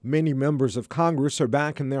Many members of Congress are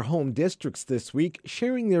back in their home districts this week,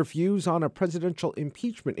 sharing their views on a presidential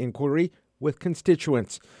impeachment inquiry with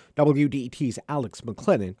constituents. WDET's Alex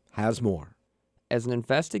McLennan has more. As an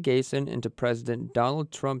investigation into President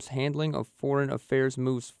Donald Trump's handling of foreign affairs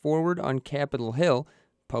moves forward on Capitol Hill,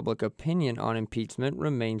 public opinion on impeachment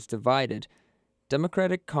remains divided.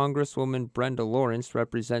 Democratic Congresswoman Brenda Lawrence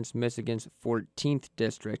represents Michigan's 14th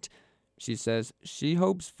district. She says she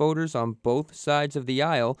hopes voters on both sides of the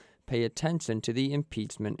aisle pay attention to the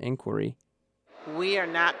impeachment inquiry. We are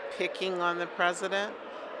not picking on the president.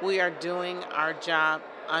 We are doing our job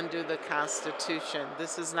under the Constitution.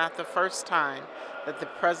 This is not the first time that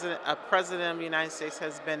a president of the United States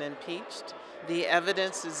has been impeached. The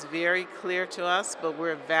evidence is very clear to us, but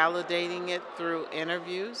we're validating it through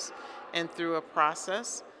interviews and through a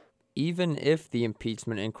process. Even if the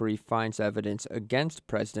impeachment inquiry finds evidence against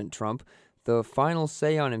President Trump, the final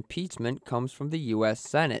say on impeachment comes from the U.S.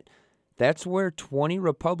 Senate. That's where 20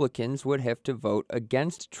 Republicans would have to vote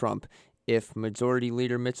against Trump if Majority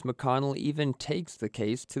Leader Mitch McConnell even takes the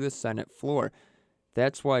case to the Senate floor.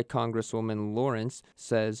 That's why Congresswoman Lawrence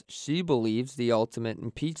says she believes the ultimate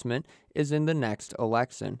impeachment is in the next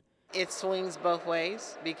election. It swings both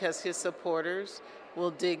ways because his supporters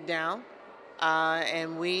will dig down,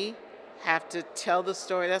 and we have to tell the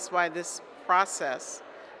story. That's why this process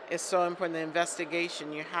is so important, the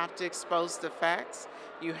investigation. You have to expose the facts.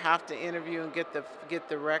 You have to interview and get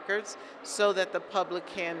the records so that the public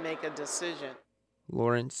can make a decision.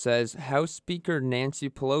 Lawrence says House Speaker Nancy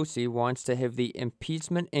Pelosi wants to have the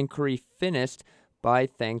impeachment inquiry finished by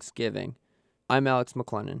Thanksgiving. I'm Alex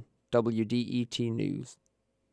McLennan, WDET News.